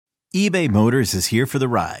eBay Motors is here for the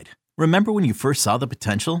ride. Remember when you first saw the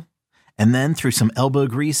potential? And then through some elbow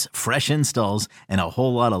grease, fresh installs, and a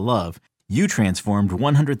whole lot of love, you transformed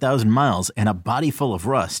 100,000 miles and a body full of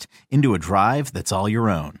rust into a drive that's all your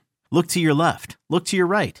own. Look to your left. Look to your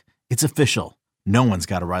right. It's official. No one's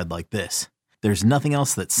got a ride like this. There's nothing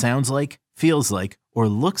else that sounds like, feels like, or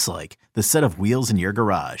looks like the set of wheels in your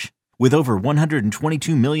garage. With over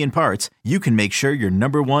 122 million parts, you can make sure your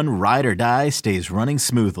number one ride or die stays running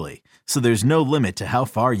smoothly. So there's no limit to how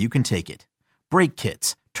far you can take it. Brake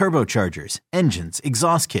kits, turbochargers, engines,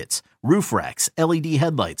 exhaust kits, roof racks, LED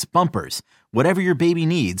headlights, bumpers, whatever your baby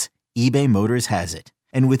needs, eBay Motors has it.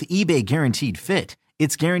 And with eBay Guaranteed Fit,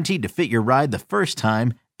 it's guaranteed to fit your ride the first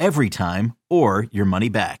time, every time, or your money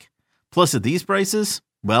back. Plus at these prices,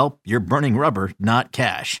 well, you're burning rubber, not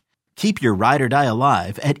cash. Keep your ride or die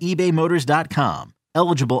alive at ebaymotors.com.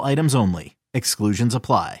 Eligible items only. Exclusions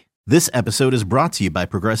apply. This episode is brought to you by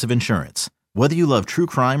Progressive Insurance. Whether you love true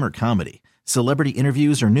crime or comedy, celebrity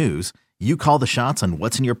interviews or news, you call the shots on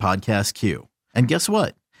what's in your podcast queue. And guess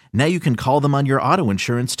what? Now you can call them on your auto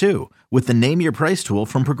insurance too with the Name Your Price tool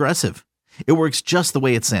from Progressive. It works just the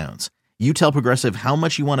way it sounds. You tell Progressive how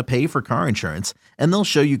much you want to pay for car insurance, and they'll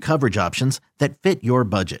show you coverage options that fit your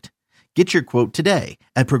budget. Get your quote today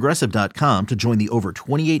at Progressive.com to join the over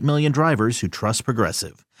 28 million drivers who trust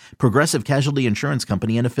Progressive. Progressive Casualty Insurance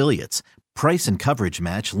Company and Affiliates. Price and coverage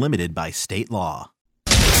match limited by state law.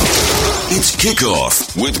 It's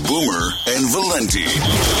Kickoff with Boomer and Valenti.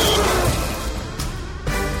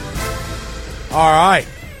 All right.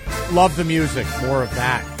 Love the music. More of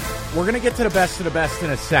that. We're going to get to the best of the best in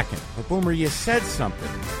a second. But, Boomer, you said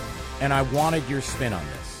something, and I wanted your spin on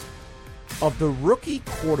this. Of the rookie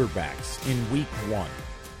quarterbacks in week one,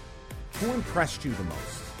 who impressed you the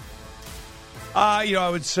most? I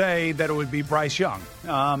would say that it would be Bryce Young.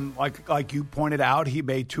 Like you pointed out, he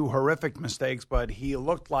made two horrific mistakes, but he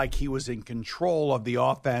looked like he was in control of the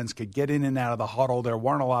offense, could get in and out of the huddle. There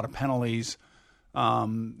weren't a lot of penalties.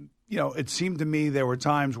 It seemed to me there were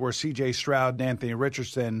times where C.J. Stroud and Anthony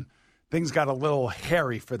Richardson, things got a little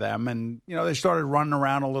hairy for them, and, they started running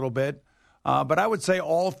around a little bit. But I would say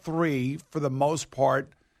all three, for the most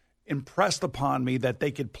part, impressed upon me that they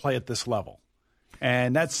could play at this level.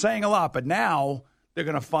 And that's saying a lot. But now they're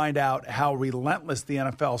going to find out how relentless the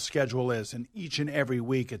NFL schedule is. And each and every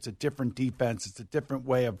week it's a different defense. It's a different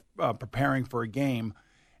way of preparing for a game.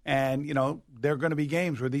 And, there are going to be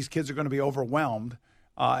games where these kids are going to be overwhelmed.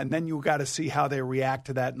 And then you've got to see how they react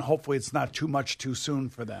to that. And hopefully it's not too much too soon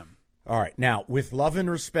for them. All right. Now, with love and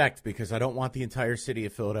respect, because I don't want the entire city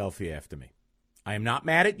of Philadelphia after me, I am not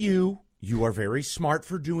mad at you. You are very smart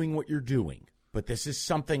for doing what you're doing. But this is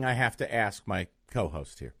something I have to ask my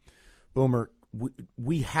co-host here. Boomer,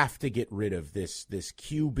 we have to get rid of this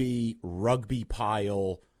QB rugby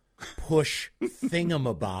pile push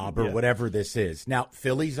thingamabob or whatever this is. Now,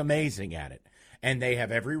 Philly's amazing at it, and they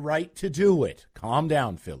have every right to do it. Calm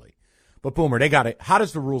down, Philly. But, Boomer, they got it. How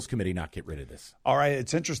does the Rules Committee not get rid of this? All right,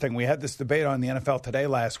 it's interesting. We had this debate on the NFL Today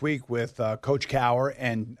last week with Coach Cowher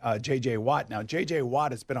and J.J. Watt. Now, J.J.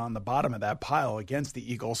 Watt has been on the bottom of that pile against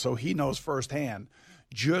the Eagles, so he knows firsthand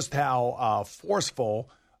just how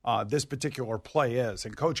forceful this particular play is.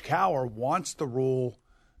 And Coach Cowher wants the rule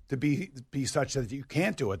to be such that you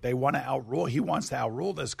can't do it. They want to outrule. He wants to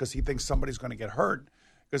outrule this because he thinks somebody's going to get hurt.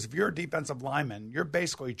 Because if you're a defensive lineman, you're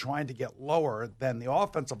basically trying to get lower than the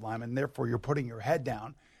offensive lineman, therefore you're putting your head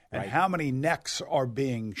down. And how many necks are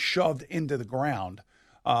being shoved into the ground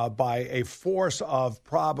by a force of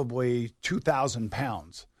probably 2,000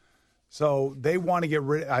 pounds? So they want to get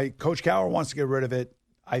rid of Coach Cowher wants to get rid of it.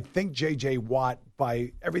 I think J.J. Watt,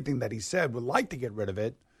 by everything that he said, would like to get rid of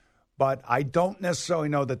it. But I don't necessarily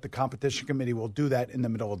know that the competition committee will do that in the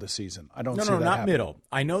middle of the season. I don't see that not happening. Middle.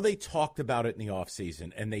 I know they talked about it in the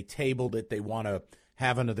offseason, and they tabled it. They want to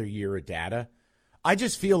have another year of data. I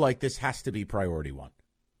just feel like this has to be priority one.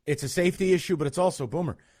 It's a safety issue, but it's also,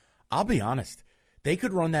 Boomer, I'll be honest. They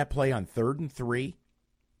could run that play on 3rd and 3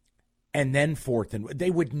 and then 4th. And they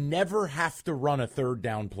would never have to run a third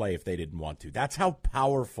down play if they didn't want to. That's how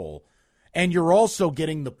powerful. And you're also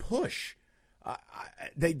getting the push.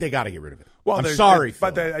 They got to get rid of it. Well, I'm sorry,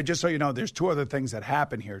 but just so you know, there's two other things that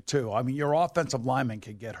happen here, too. I mean, your offensive lineman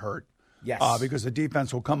could get hurt. Yes. Because the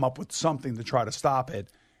defense will come up with something to try to stop it.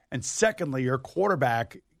 And secondly, your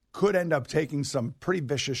quarterback could end up taking some pretty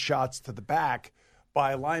vicious shots to the back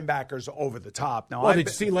by linebackers over the top. Now, did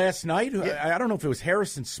you see last night? I don't know if it was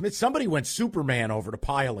Harrison Smith. Somebody went Superman over the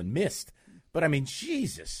pile and missed. But, I mean,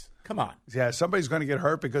 Jesus. Come on. Yeah, somebody's going to get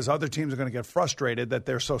hurt because other teams are going to get frustrated that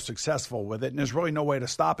they're so successful with it, and there's really no way to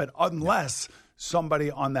stop it unless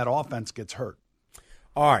somebody on that offense gets hurt.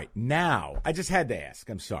 All right, now, I just had to ask.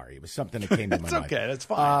 I'm sorry. It was something that came to my mind. It's okay. That's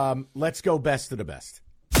fine. Let's go best of the best.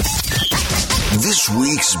 This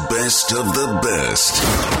week's best of the best.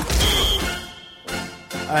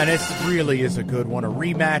 And this really is a good one. A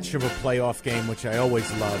rematch of a playoff game, which I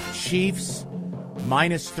always love. Chiefs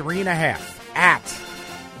 -3.5 at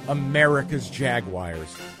America's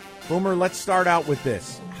Jaguars. Boomer, let's start out with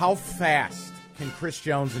this. How fast can Chris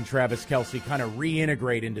Jones and Travis Kelce kind of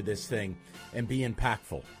reintegrate into this thing and be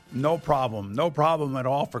impactful? No problem. No problem at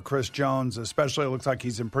all for Chris Jones, especially it looks like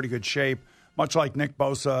he's in pretty good shape. Much like Nick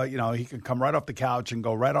Bosa, he can come right off the couch and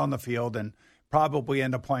go right on the field and probably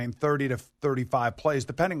end up playing 30 to 35 plays,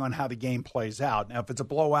 depending on how the game plays out. Now, if it's a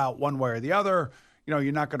blowout one way or the other,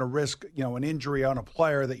 you're not going to risk, an injury on a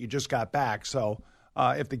player that you just got back. So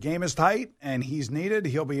if the game is tight and he's needed,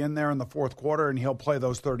 he'll be in there in the fourth quarter and he'll play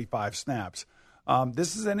those 35 snaps.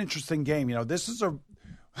 This is an interesting game. This is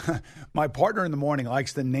my partner in the morning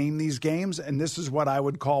likes to name these games, and this is what I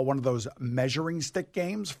would call one of those measuring stick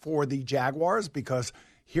games for the Jaguars because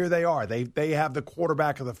here they are. They have the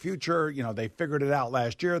quarterback of the future. They figured it out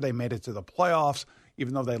last year. They made it to the playoffs,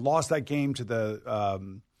 even though they lost that game to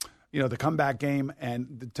the comeback game.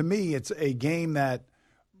 And to me, it's a game that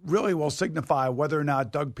really will signify whether or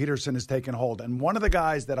not Doug Peterson has taken hold. And one of the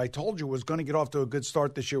guys that I told you was going to get off to a good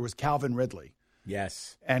start this year was Calvin Ridley.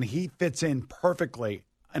 Yes. And he fits in perfectly.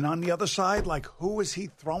 And on the other side, who is he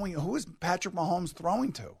throwing? Who is Patrick Mahomes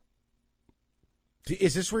throwing to?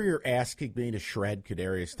 Is this where you're asking me to shred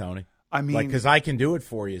Kadarius Toney? I mean, because I can do it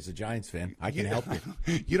for you as a Giants fan. I can help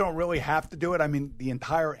you. You don't really have to do it. I mean, the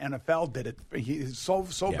entire NFL did it. He's so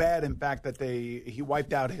bad, in fact, that he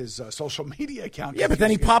wiped out his social media account. Yeah, but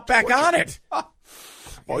then he popped back on it.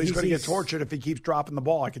 Well, he's going to get tortured if he keeps dropping the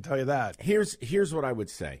ball. I can tell you that. Here's what I would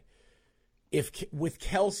say: with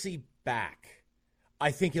Kelce back,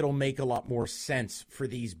 I think it'll make a lot more sense for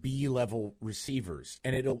these B-level receivers,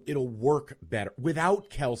 and it'll work better. Without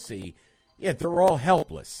Kelce, they're all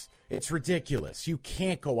helpless. It's ridiculous. You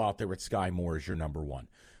can't go out there with Sky Moore as your number one.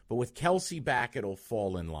 But with Kelce back, it'll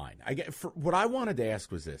fall in line. What I wanted to ask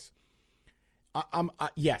was this. I'm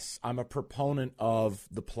a proponent of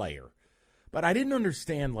the player, but I didn't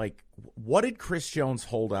understand, what did Chris Jones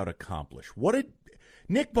holdout accomplish? What did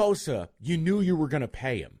Nick Bosa, you knew you were going to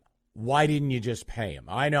pay him. Why didn't you just pay him?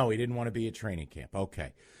 I know he didn't want to be at training camp.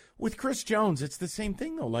 Okay. With Chris Jones, it's the same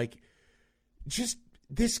thing, though.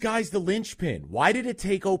 This guy's the linchpin. Why did it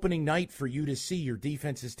take opening night for you to see your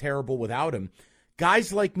defense is terrible without him?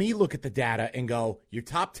 Guys like me look at the data and go, you're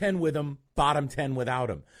top 10 with him, bottom 10 without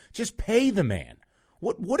him. Just pay the man.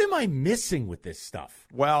 What am I missing with this stuff?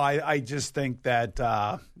 Well, I just think that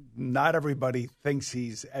not everybody thinks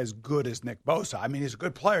he's as good as Nick Bosa. I mean, he's a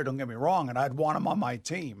good player, don't get me wrong, and I'd want him on my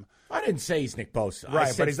team. I didn't say he's Nick Bosa.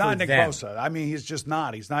 Right, but he's not Nick Bosa. I mean, he's just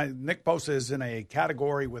not. He's not. Nick Bosa is in a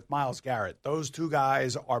category with Myles Garrett. Those two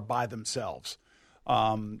guys are by themselves.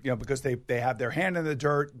 Because they have their hand in the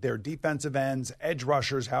dirt, they're defensive ends, edge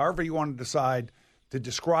rushers, however you want to decide to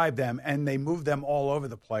describe them, and they move them all over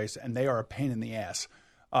the place, and they are a pain in the ass.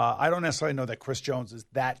 I don't necessarily know that Chris Jones is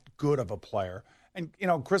that good of a player. And,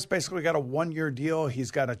 Chris basically got a one-year deal.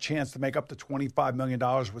 He's got a chance to make up to $25 million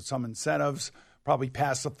with some incentives, probably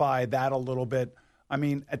pacify that a little bit. I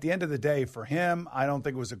mean, at the end of the day, for him, I don't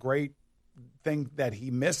think it was a great thing that he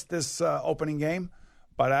missed this opening game.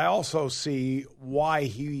 But I also see why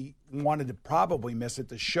he wanted to probably miss it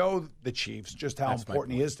to show the Chiefs just how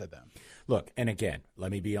important he is to them. Look, and again,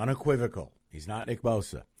 let me be unequivocal. He's not Nick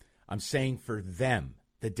Bosa. I'm saying for them,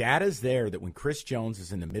 the data's there that when Chris Jones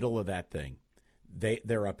is in the middle of that thing,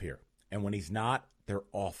 they're up here. And when he's not, they're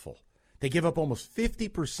awful. They give up almost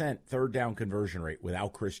 50% third down conversion rate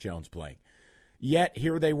without Chris Jones playing. Yet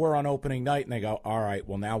here they were on opening night, and they go, all right,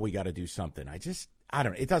 well, now we got to do something. I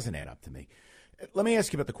don't know. It doesn't add up to me. Let me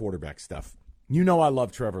ask you about the quarterback stuff. You know I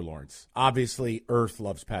love Trevor Lawrence. Obviously, Earth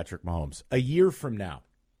loves Patrick Mahomes. A year from now,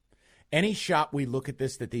 any shot we look at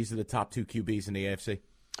this that these are the top two QBs in the AFC?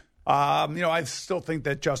 I still think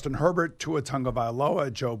that Justin Herbert, Tua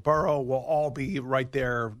Tagovailoa, Joe Burrow will all be right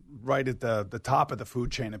there, right at the top of the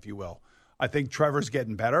food chain, if you will. I think Trevor's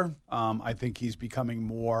getting better. I think he's becoming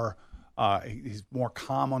more he's more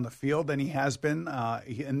calm on the field than he has been.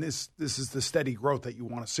 And this is the steady growth that you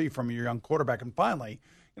want to see from your young quarterback. And finally,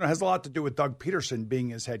 it has a lot to do with Doug Peterson being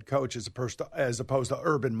his head coach as opposed to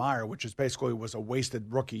Urban Meyer, which is basically was a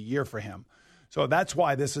wasted rookie year for him. So that's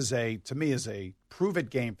why this is to me is a prove-it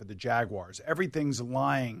game for the Jaguars. Everything's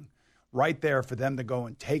lying right there for them to go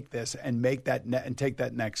and take this and make that and take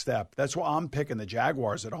that next step. That's why I'm picking the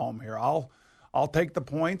Jaguars at home here. I'll take the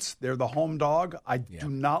points. They're the home dog. I do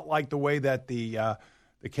not like the way that the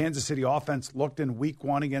the Kansas City offense looked in week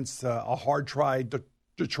one against a hard-tried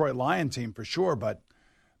Detroit Lion team for sure. But,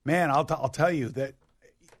 man, I'll tell you that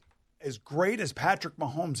as great as Patrick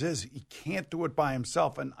Mahomes is, he can't do it by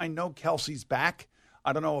himself. And I know Kelsey's back.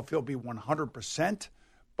 I don't know if he'll be 100%,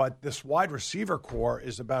 but this wide receiver core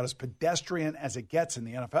is about as pedestrian as it gets in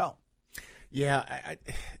the NFL. Yeah,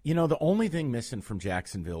 the only thing missing from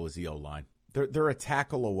Jacksonville is the O-line. They're a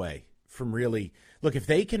tackle away from really – look, if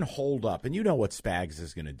they can hold up, and you know what Spags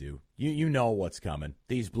is going to do. You know what's coming.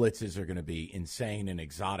 These blitzes are going to be insane and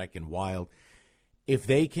exotic and wild. If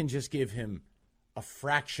they can just give him a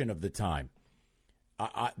fraction of the time,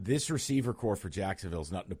 this receiver core for Jacksonville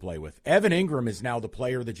is nothing to play with. Evan Ingram is now the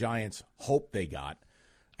player the Giants hoped they got.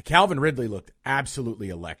 Calvin Ridley looked absolutely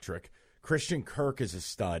electric. Christian Kirk is a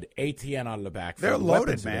stud. ATN out of the backfield. They're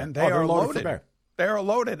loaded, man. They're loaded. They're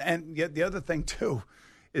loaded. And yet the other thing, too,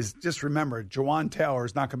 is just remember, Jawan Taylor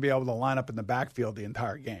is not going to be able to line up in the backfield the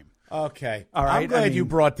entire game. Okay. All right. I'm glad you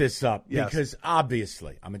brought this up because yes.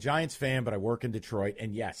 Obviously I'm a Giants fan, but I work in Detroit.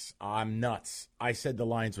 And, yes, I'm nuts. I said the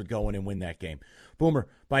Lions would go in and win that game. Boomer,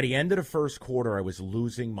 by the end of the first quarter, I was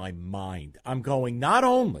losing my mind. I'm going, not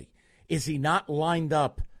only is he not lined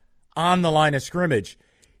up on the line of scrimmage,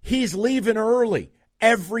 he's leaving early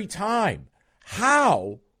every time.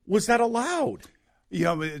 How was that allowed?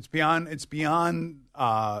 It's beyond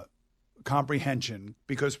comprehension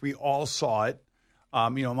because we all saw it.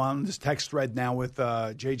 I'm on this text thread now with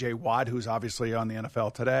J.J. Watt, who's obviously on the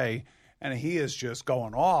NFL Today, and he is just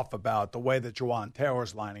going off about the way that Jawan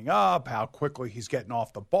Taylor's lining up, how quickly he's getting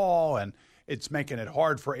off the ball, and it's making it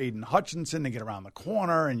hard for Aiden Hutchinson to get around the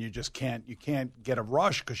corner, and you can't get a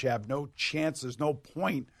rush because you have no chance. There's no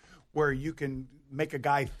point where you can make a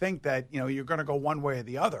guy think that you're going to go one way or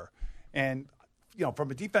the other. And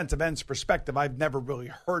from a defensive end's perspective, I've never really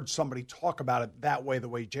heard somebody talk about it that way, the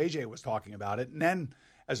way JJ was talking about it. And then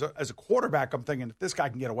as a quarterback, I'm thinking if this guy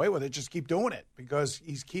can get away with it, just keep doing it because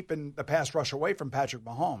he's keeping the pass rush away from Patrick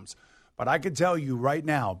Mahomes. But I can tell you right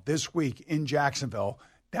now, this week in Jacksonville,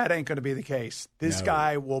 that ain't going to be the case. This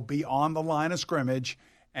guy will be on the line of scrimmage,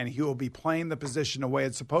 and he will be playing the position the way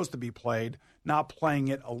it's supposed to be played, not playing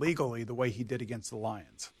it illegally the way he did against the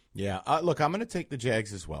Lions. Yeah, look, I'm going to take the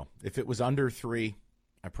Jags as well. If it was under 3,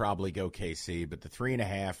 I'd probably go KC, but the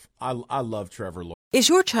 3.5, I love Trevor Lawrence. Is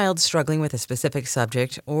your child struggling with a specific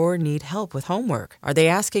subject or need help with homework? Are they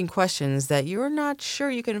asking questions that you're not sure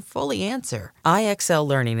you can fully answer? IXL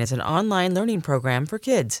Learning is an online learning program for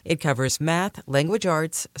kids. It covers math, language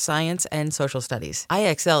arts, science, and social studies.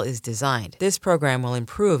 IXL is designed. This program will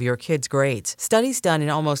improve your kids' grades. Studies done in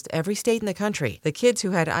almost every state in the country. The kids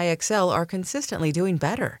who had IXL are consistently doing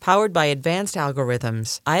better. Powered by advanced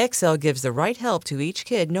algorithms, IXL gives the right help to each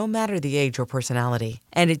kid no matter the age or personality.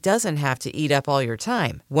 And it doesn't have to eat up all your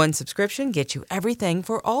time. One subscription gets you everything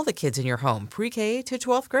for all the kids in your home, pre-K to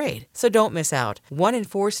 12th grade. So don't miss out. 1 in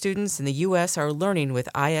 4 students in the U.S. are learning with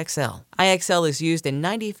IXL. IXL is used in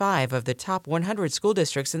 95 of the top 100 school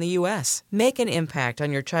districts in the U.S. Make an impact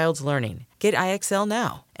on your child's learning. Get IXL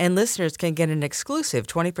now. And listeners can get an exclusive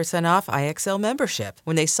 20% off IXL membership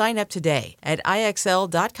when they sign up today at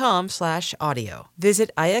IXL.com/audio. Visit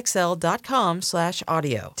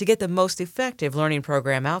IXL.com/audio to get the most effective learning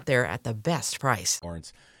program out there at the best price.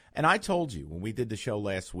 And I told you when we did the show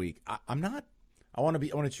last week, I want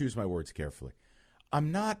to choose my words carefully.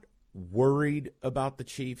 I'm not worried about the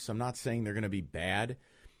Chiefs. I'm not saying they're going to be bad,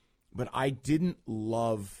 but I didn't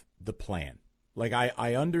love the plan. Like,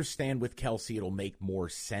 I understand with Kelsey it'll make more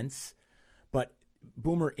sense, but,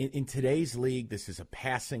 Boomer, in today's league, this is a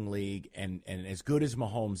passing league, and as good as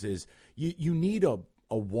Mahomes is, you need a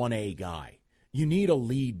 1A guy. You need a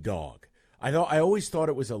lead dog. I always thought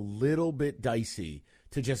it was a little bit dicey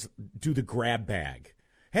to just do the grab bag.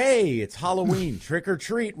 Hey, it's Halloween, trick or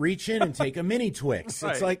treat, reach in and take a mini Twix.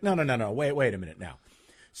 Right. It's like, no, wait a minute now.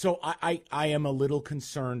 So I am a little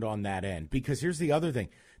concerned on that end because here's the other thing.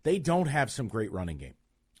 They don't have some great running game.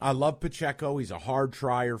 I love Pacheco. He's a hard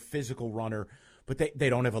trier, physical runner, but they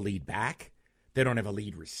don't have a lead back. They don't have a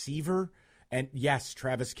lead receiver. And, yes,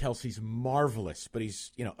 Travis Kelce's marvelous, but he's,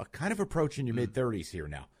 a kind of approaching your mid-30s here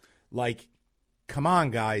now. Like, come on,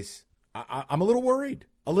 guys. I'm a little worried.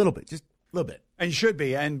 A little bit. Just a little bit. And you should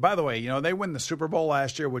be. And, by the way, they win the Super Bowl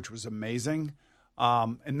last year, which was amazing.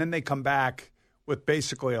 And then they come back with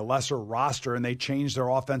basically a lesser roster, and they changed their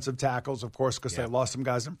offensive tackles, of course, because they lost some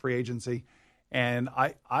guys in free agency. And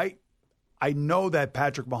I know that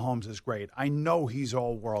Patrick Mahomes is great. I know he's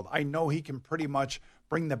all world. I know he can pretty much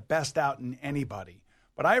bring the best out in anybody.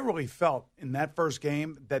 But I really felt in that first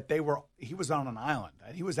game that he was on an island,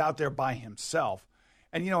 and he was out there by himself.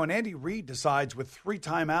 And, and Andy Reid decides with 3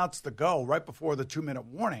 timeouts to go right before the 2-minute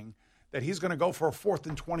warning that he's going to go for a 4th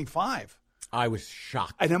and 25. I was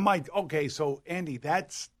shocked. And I'm like, okay, so Andy,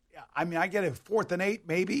 I get it, 4th and 8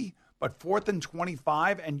 maybe, but 4th and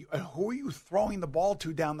 25, and who are you throwing the ball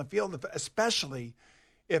to down the field, especially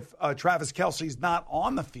if Travis Kelce's not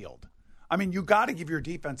on the field? I mean, you got to give your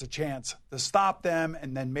defense a chance to stop them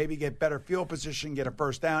and then maybe get better field position, get a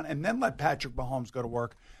first down, and then let Patrick Mahomes go to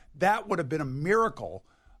work. That would have been a miracle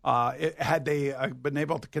had they been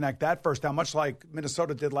able to connect that first down, much like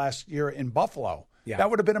Minnesota did last year in Buffalo. Yeah. That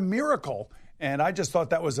would have been a miracle. And I just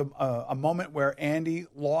thought that was a moment where Andy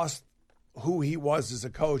lost who he was as a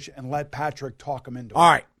coach and let Patrick talk him into it. All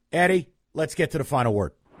right, Eddie, let's get to the final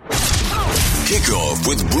word. Kickoff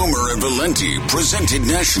with Boomer and Valenti, presented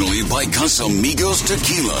nationally by Casamigos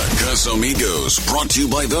Tequila. Casamigos, brought to you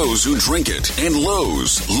by those who drink it. And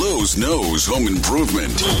Lowe's. Lowe's knows home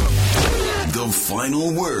improvement. The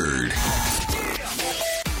final word.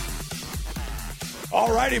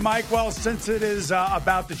 All righty, Mike. Well, since it is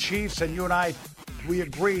about the Chiefs and you and I, we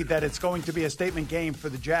agree that it's going to be a statement game for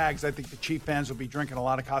the Jags. I think the Chief fans will be drinking a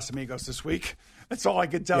lot of Casamigos this week. That's all I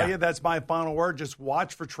can tell you. That's my final word. Just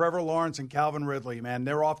watch for Trevor Lawrence and Calvin Ridley, man.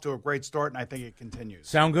 They're off to a great start, and I think it continues.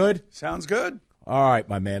 Sound good? Sounds good. All right,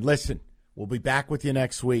 my man. Listen, we'll be back with you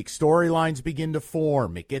next week. Storylines begin to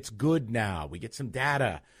form. It gets good now. We get some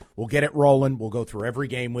data. We'll get it rolling. We'll go through every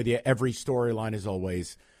game with you, every storyline as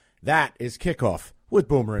always. That is Kickoff with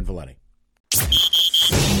Boomer and Valenti.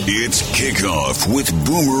 It's Kickoff with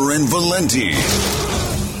Boomer and Valenti.